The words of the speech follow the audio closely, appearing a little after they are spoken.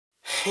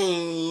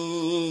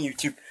Hey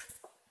YouTube,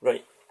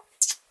 right,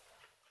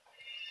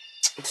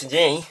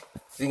 today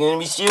we're going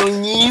to be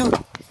showing you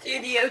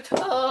Studio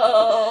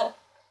tour!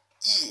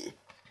 yeah.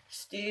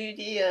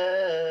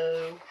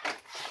 Studio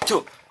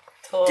So,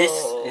 tour! this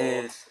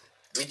is,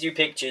 we do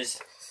pictures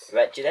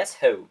wretched as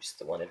hoes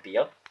that want to be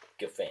our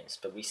girlfriends,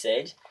 but we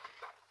said,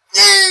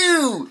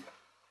 no!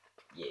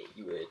 Yeah,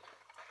 you would.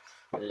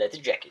 Leather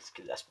jackets,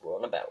 because that's what we're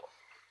on about.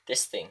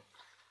 This thing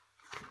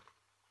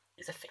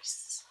is a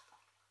face.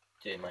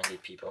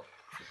 Dirty-minded people.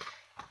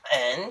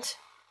 And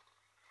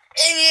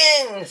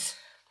aliens!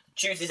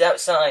 Truth is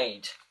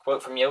outside.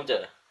 Quote from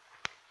Yoda.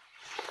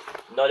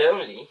 Not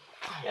only,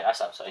 yeah,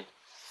 that's outside.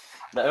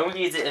 Not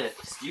only is it a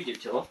studio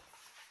tour,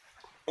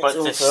 but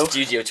it's a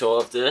studio tour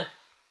of the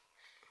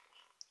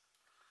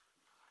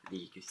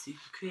League of Super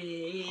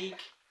Craig.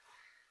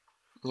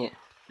 Yeah,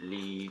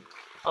 League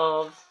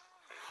of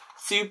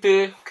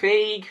Super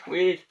Craig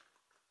with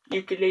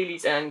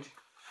ukuleles and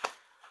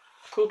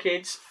cool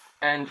kids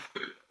and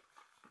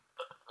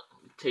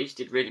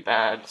tasted really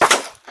bad.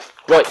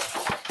 Right.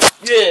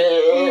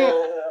 Yeah.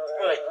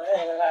 Right.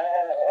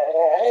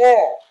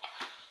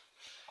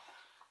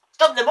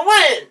 Stop number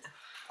one.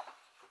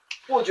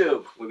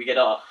 Wardrobe, where we get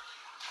our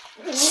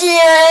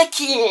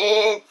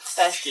jackets.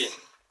 Fashion.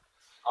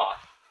 Our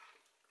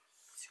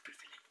super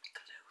villain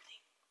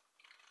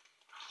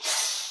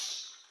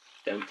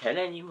clothing. Don't tell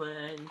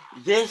anyone.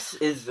 This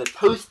is the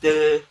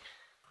poster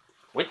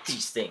with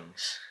these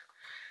things.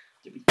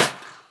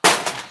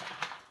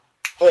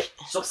 Wait.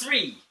 So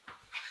 3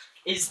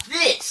 is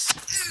this.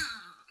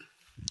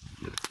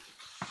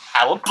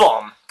 Our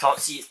bomb. Can't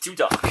see, it's too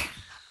dark.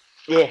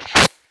 Yeah.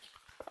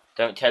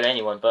 Don't tell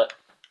anyone, but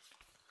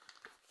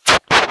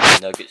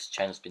Nuggets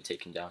channel's been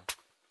taken down.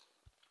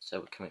 So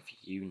we're coming for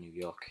you, New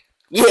York.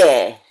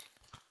 Yeah!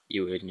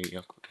 You heard New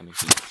York, we're coming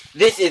for you.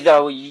 This is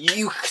our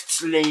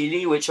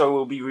ukulele, which I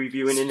will be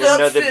reviewing in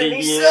another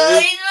video.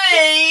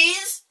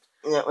 Sideways!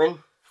 That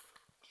one.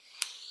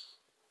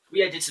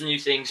 We added some new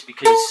things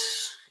because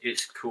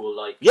it's cool,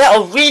 like... Yeah,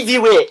 I'll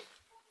review it!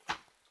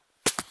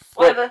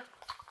 Whatever. Right,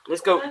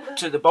 let's go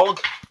to the bog,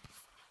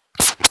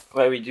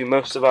 where we do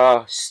most of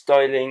our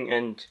styling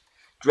and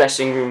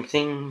dressing room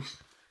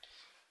things.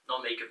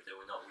 Not makeup though,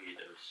 we're not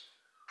weirdos.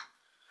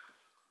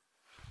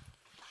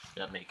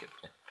 Not makeup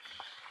though.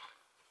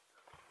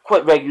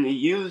 Quite regularly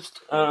used.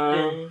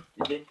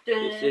 This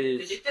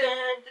is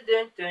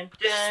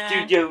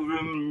studio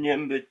room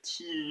number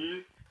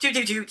 2.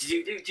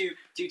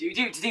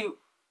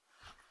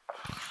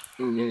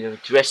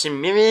 Dressing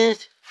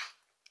mirrors.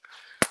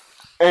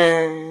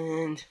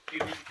 And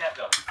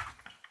up.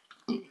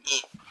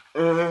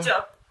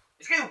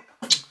 Let's go.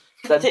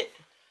 That's it.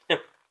 No.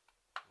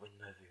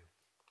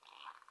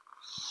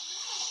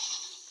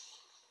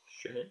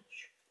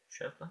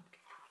 Sherlock.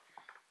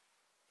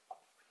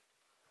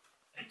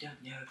 I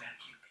don't know about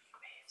you, but you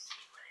may have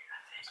seen one of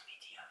our first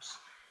videos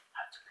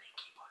how to play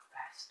keyboard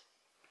fast.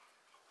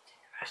 It's in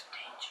the most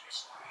dangerous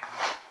room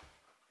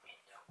in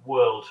the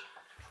world.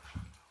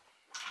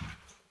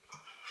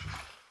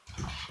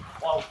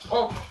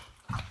 Oh.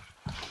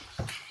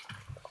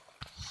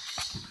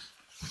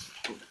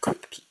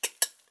 Quick peek.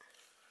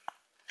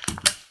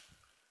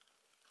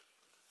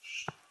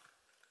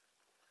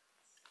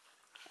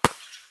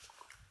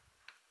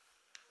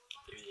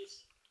 There it is.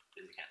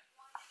 There's the cat.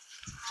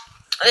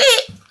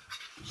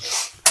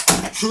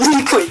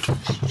 Really quick.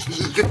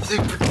 You got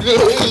super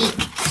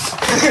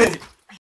quick.